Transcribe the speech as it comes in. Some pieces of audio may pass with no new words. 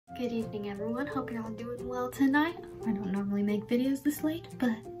Good evening, everyone. Hope you're all doing well tonight. I don't normally make videos this late,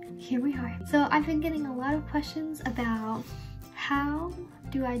 but here we are. So I've been getting a lot of questions about how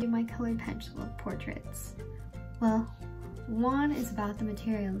do I do my colored pencil portraits. Well, one is about the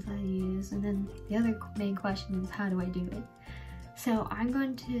materials I use, and then the other main question is how do I do it. So I'm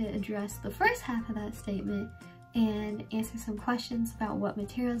going to address the first half of that statement and answer some questions about what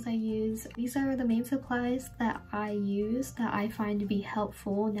materials I use. These are the main supplies that I use that I find to be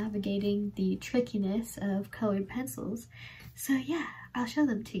helpful navigating the trickiness of colored pencils. So yeah, I'll show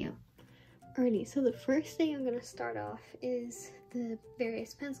them to you. Alrighty, so the first thing I'm going to start off is the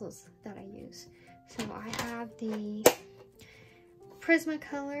various pencils that I use. So I have the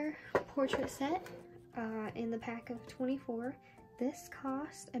Prismacolor portrait set in the pack of 24. This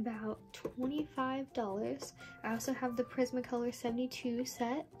cost about $25. I also have the Prismacolor 72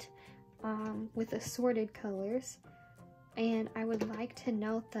 set with assorted colors. And I would like to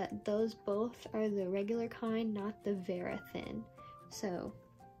note that those both are the regular kind, not the Vera Thin. So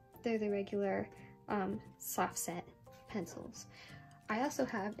they're the regular soft set pencils. I also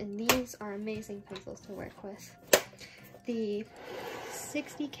have, and these are amazing pencils to work with, the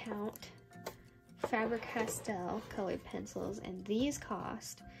 60 count Faber-Castell colored pencils, and these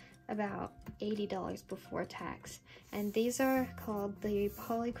cost about $80 before tax, and these are called the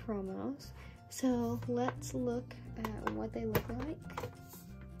polychromos. So let's look at what they look like.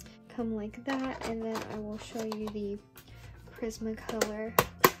 Come like that, and then I will show you the Prismacolor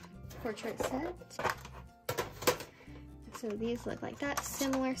portrait set. So these look like that,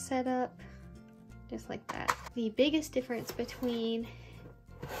 similar setup, just like that. The biggest difference between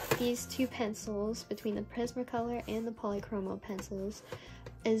these two pencils, between the Prismacolor and the polychromo pencils,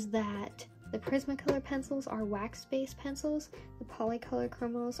 is that the Prismacolor pencils are wax-based pencils, the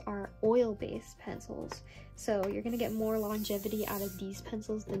polychromos are oil-based pencils. So you're gonna get more longevity out of these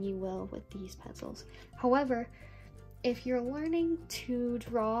pencils than you will with these pencils. However, if you're learning to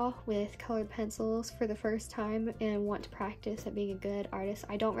draw with colored pencils for the first time and want to practice at being a good artist,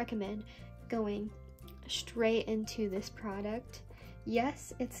 I don't recommend going straight into this product.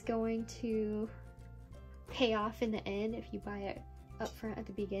 Yes, it's going to pay off in the end if you buy it up front at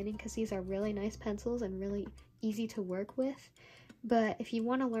the beginning, because these are really nice pencils and really easy to work with. But if you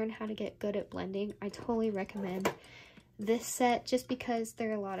want to learn how to get good at blending, I totally recommend this set, just because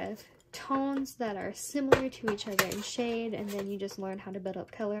there are a lot of tones that are similar to each other in shade, and then you just learn how to build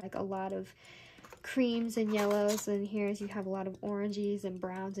up color, like a lot of creams and yellows, and here you have a lot of oranges and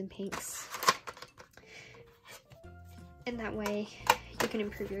browns and pinks. And that way you can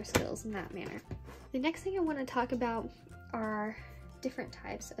improve your skills in that manner. The next thing I want to talk about are different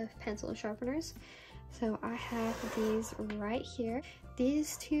types of pencil sharpeners. So I have these right here.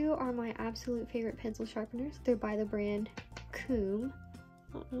 These two are my absolute favorite pencil sharpeners. They're by the brand Coom.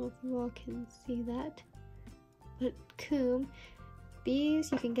 I don't know if you all can see that, but Coom.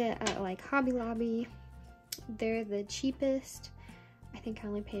 These you can get at like Hobby Lobby. They're the cheapest. I think I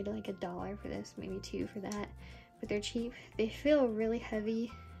only paid like $1 for this, maybe $2 for that. But they're cheap. They feel really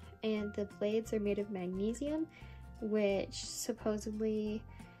heavy, and the blades are made of magnesium, which supposedly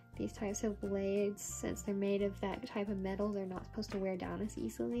these types of blades, since they're made of that type of metal, they're not supposed to wear down as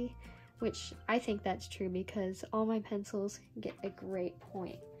easily, which I think that's true because all my pencils get a great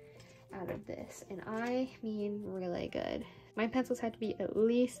point out of this, and I mean really good. My pencils have to be at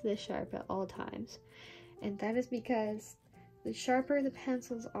least this sharp at all times, and that is because the sharper the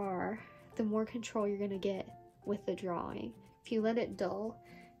pencils are, the more control you're gonna get with the drawing. If you let it dull,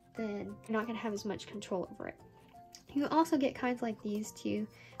 then you're not going to have as much control over it. You also get kinds like these too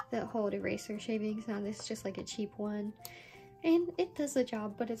that hold eraser shavings. Now this is just like a cheap one, and it does the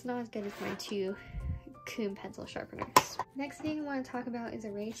job, but it's not as good as my two Coom pencil sharpeners. Next thing I want to talk about is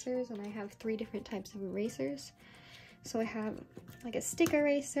erasers, and I have 3 different types of erasers. So I have like a stick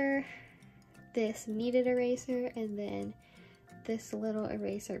eraser, this kneaded eraser, and then this little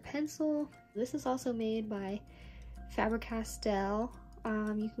eraser pencil. This is also made by Faber-Castell.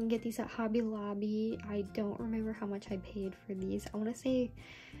 You can get these at Hobby Lobby. I don't remember how much I paid for these. I want to say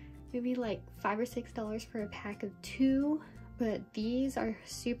maybe like $5 or $6 for a pack of 2, but these are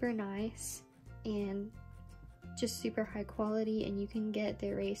super nice and just super high quality, and you can get the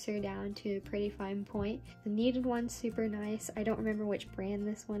eraser down to a pretty fine point. The kneaded one's super nice. I don't remember which brand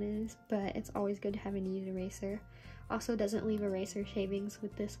this one is, but it's always good to have a kneaded eraser. Also doesn't leave eraser shavings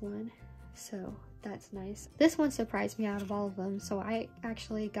with this one, so that's nice. This one surprised me out of all of them, so I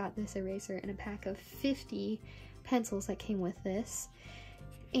actually got this eraser in a pack of 50 pencils that came with this,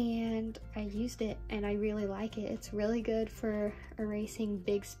 and I used it and I really like it. It's really good for erasing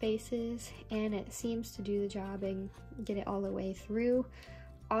big spaces, and it seems to do the job and get it all the way through.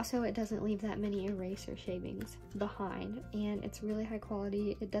 Also, it doesn't leave that many eraser shavings behind, and it's really high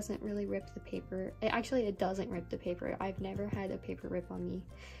quality. It doesn't really rip the paper. Actually, it doesn't rip the paper. I've never had a paper rip on me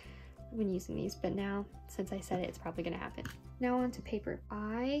when using these, but now, since I said it, it's probably gonna happen. Now on to paper.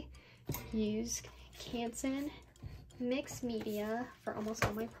 I use Canson mixed media for almost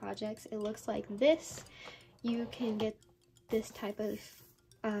all my projects. It looks like this. You can get this type of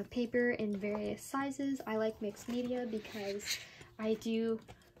paper in various sizes. I like mixed media because I do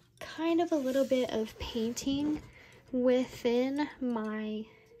kind of a little bit of painting within my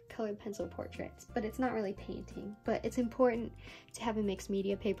colored pencil portraits, but it's not really painting. But it's important to have a mixed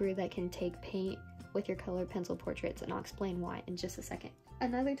media paper that can take paint with your colored pencil portraits, and I'll explain why in just a second.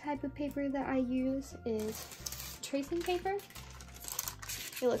 Another type of paper that I use is tracing paper.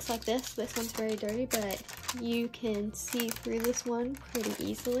 It looks like this. This one's very dirty, but you can see through this one pretty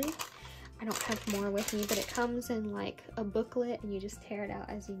easily. I don't have more with me, but it comes in like a booklet and you just tear it out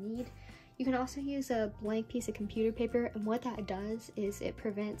as you need. You can also use a blank piece of computer paper, and what that does is it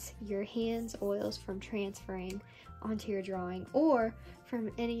prevents your hands' oils from transferring onto your drawing or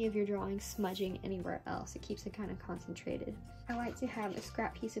from any of your drawings smudging anywhere else. It keeps it kind of concentrated. I like to have a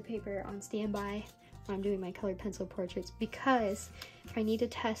scrap piece of paper on standby when I'm doing my colored pencil portraits, because if I need to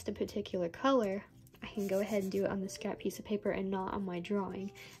test a particular color, I can go ahead and do it on the scrap piece of paper and not on my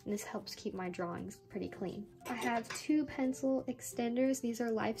drawing, and this helps keep my drawings pretty clean. I have 2 pencil extenders. These are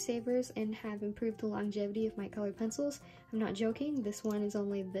lifesavers and have improved the longevity of my colored pencils. I'm not joking, this one is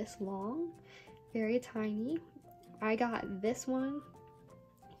only this long, very tiny. I got this one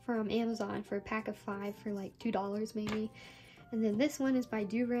from Amazon for a pack of 5 for like $2 maybe, and then this one is by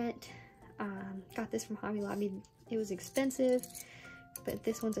Do Rent. Got this from Hobby Lobby. It was expensive, but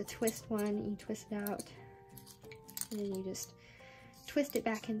this one's a twist one. You twist it out and then you just twist it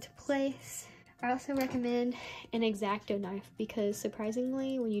back into place. I also recommend an X-Acto knife because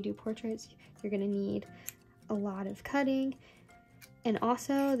surprisingly when you do portraits you're gonna need a lot of cutting, and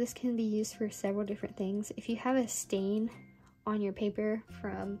also this can be used for several different things. If you have a stain on your paper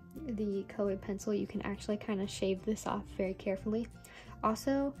from the colored pencil, you can actually kind of shave this off very carefully.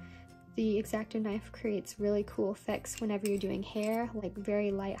 Also, the X-Acto knife creates really cool effects whenever you're doing hair, like very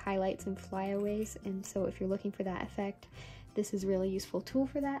light highlights and flyaways, and so if you're looking for that effect, this is a really useful tool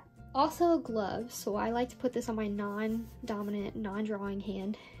for that. Also gloves, so I like to put this on my non-dominant, non-drawing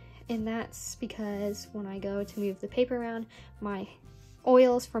hand, and that's because when I go to move the paper around, my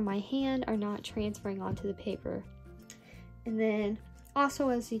oils from my hand are not transferring onto the paper. And then also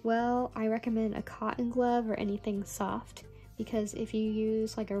as well, I recommend a cotton glove or anything soft, because if you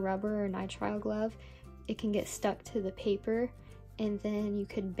use like a rubber or nitrile glove, it can get stuck to the paper and then you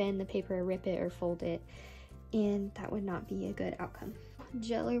could bend the paper or rip it or fold it, and that would not be a good outcome.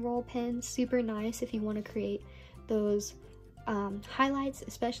 Jelly roll pens, super nice if you want to create those highlights,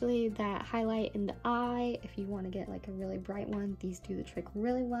 especially that highlight in the eye. If you want to get like a really bright one, these do the trick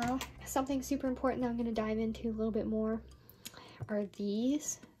really well. Something super important that I'm going to dive into a little bit more are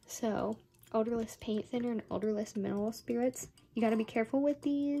these. So odorless paint thinner and odorless mineral spirits. You got to be careful with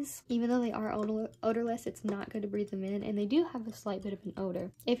these. Even though they are odorless, it's not good to breathe them in, and they do have a slight bit of an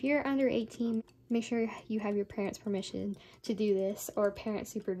odor. If you're under 18, make sure you have your parents' permission to do this, or parent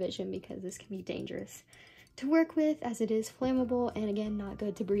supervision, because this can be dangerous to work with as it is flammable and again not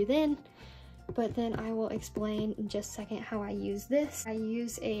good to breathe in. But then I will explain in just a second how I use this. I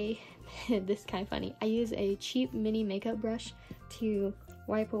use a this is kind of funny. I use a cheap mini makeup brush to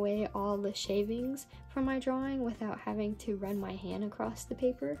wipe away all the shavings from my drawing without having to run my hand across the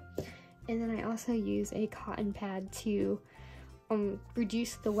paper. And then I also use a cotton pad to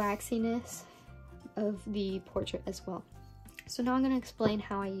reduce the waxiness of the portrait as well. So now I'm going to explain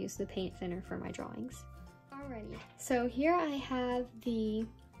how I use the paint thinner for my drawings. Alrighty, so here I have the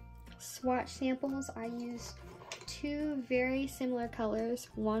swatch samples. I use 2 very similar colors,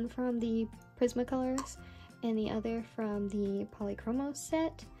 one from the Prismacolors and the other from the Polychromos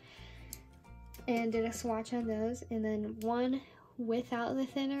set, and did a swatch on those, and then one without the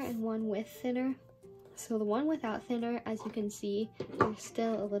thinner and one with thinner. So the one without thinner, as you can see, there's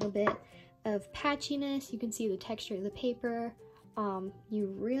still a little bit of patchiness. You can see the texture of the paper.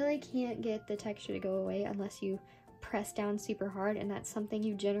 You really can't get the texture to go away unless you press down super hard, and that's something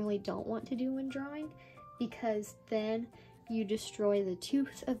you generally don't want to do when drawing, because then you destroy the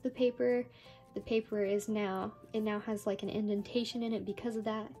tooth of the paper. The paper is now has like an indentation in it because of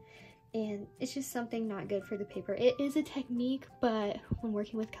that, and it's just something not good for the paper. It is a technique, but when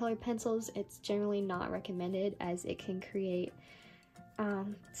working with colored pencils, it's generally not recommended, as it can create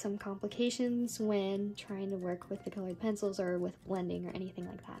some complications when trying to work with the colored pencils or with blending or anything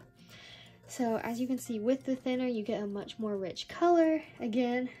like that. So as you can see, with the thinner, you get a much more rich color.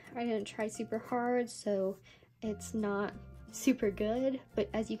 Again, I didn't try super hard, so it's not super good, but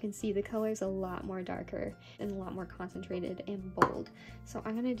as you can see, the color is a lot more darker and a lot more concentrated and bold. So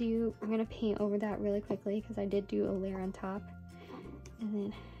I'm gonna paint over that really quickly because I did do a layer on top, and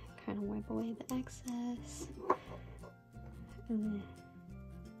then kind of wipe away the excess, and then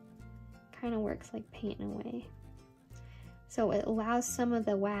kind of works like painting away. So it allows some of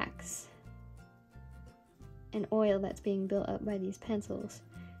the wax and oil that's being built up by these pencils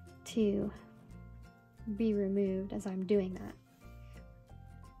to be removed as I'm doing that.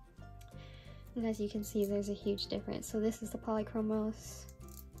 And as you can see, there's a huge difference. So this is the polychromos,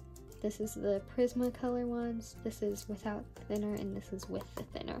 this is the Prismacolor ones, this is without the thinner, and this is with the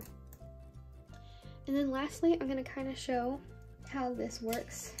thinner. And then lastly, I'm going to kind of show how this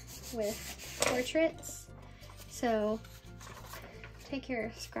works with portraits. So take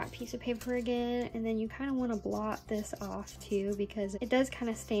your scrap piece of paper again, and then you kind of want to blot this off too, because it does kind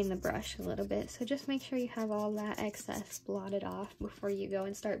of stain the brush a little bit. So just make sure you have all that excess blotted off before you go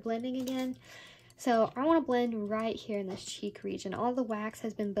and start blending again. So I want to blend right here in this cheek region. All the wax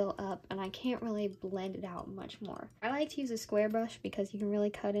has been built up and I can't really blend it out much more. I like to use a square brush because you can really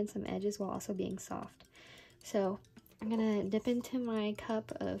cut in some edges while also being soft. So I'm gonna dip into my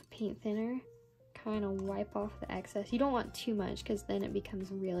cup of paint thinner, kind of wipe off the excess. You don't want too much because then it becomes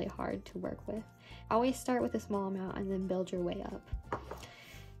really hard to work with. Always start with a small amount and then build your way up.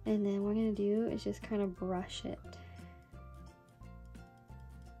 And then what I'm going to do is just kind of brush it.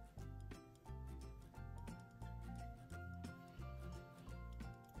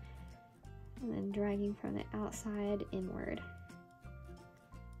 And then dragging from the outside inward.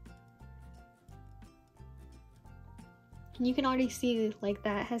 And you can already see like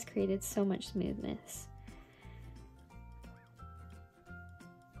that has created so much smoothness.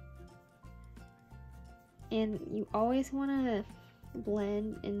 And you always want to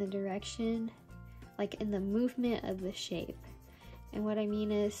blend in the direction, like in the movement of the shape. And what I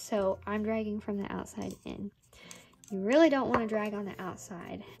mean is, so I'm dragging from the outside in. You really don't want to drag on the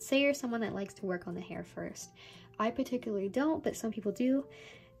outside. Say you're someone that likes to work on the hair first. I particularly don't, but some people do.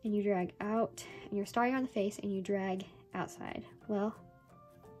 And you drag out, and you're starting on the face, and you drag outside. Well,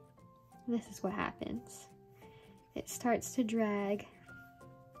 this is what happens. It starts to drag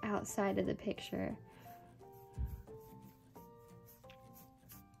outside of the picture.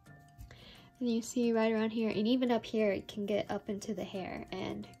 And you see right around here, and even up here, it can get up into the hair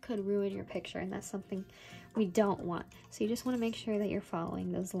and could ruin your picture, and that's something we don't want. So you just want to make sure that you're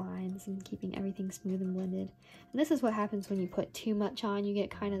following those lines and keeping everything smooth and blended. And this is what happens when you put too much on. You get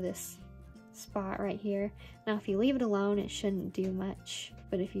kind of this spot right here. Now if you leave it alone, it shouldn't do much,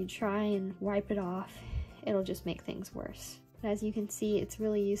 but if you try and wipe it off, it'll just make things worse. As you can see, it's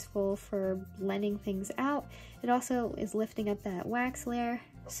really useful for blending things out. It also is lifting up that wax layer,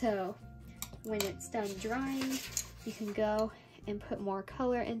 so when it's done drying, you can go and put more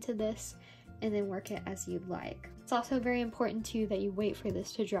color into this and then work it as you'd like. It's also very important too that you wait for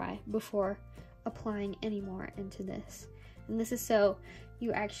this to dry before applying any more into this. And this is so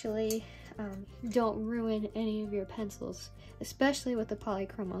you actually don't ruin any of your pencils, especially with the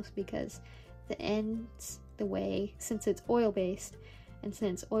polychromos, because the ends, the way, since it's oil-based, and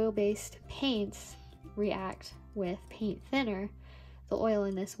since oil-based paints react with paint thinner, the oil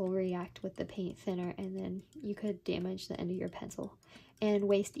in this will react with the paint thinner, and then you could damage the end of your pencil and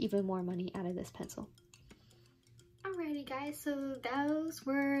waste even more money out of this pencil. Alrighty guys, so those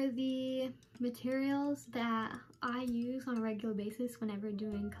were the materials that I use on a regular basis whenever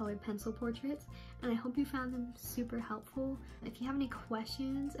doing colored pencil portraits, and I hope you found them super helpful. If you have any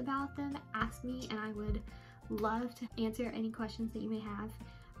questions about them, ask me and I would love to answer any questions that you may have.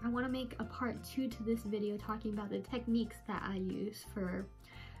 I want to make a part 2 to this video talking about the techniques that I use for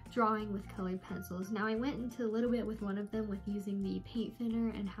drawing with colored pencils. Now I went into a little bit with one of them with using the paint thinner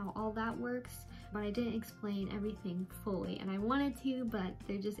and how all that works, but I didn't explain everything fully, and I wanted to, but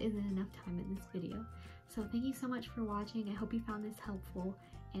there just isn't enough time in this video. So thank you so much for watching. I hope you found this helpful,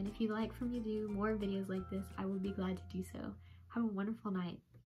 and if you'd like for me to do more videos like this, I would be glad to do so. Have a wonderful night.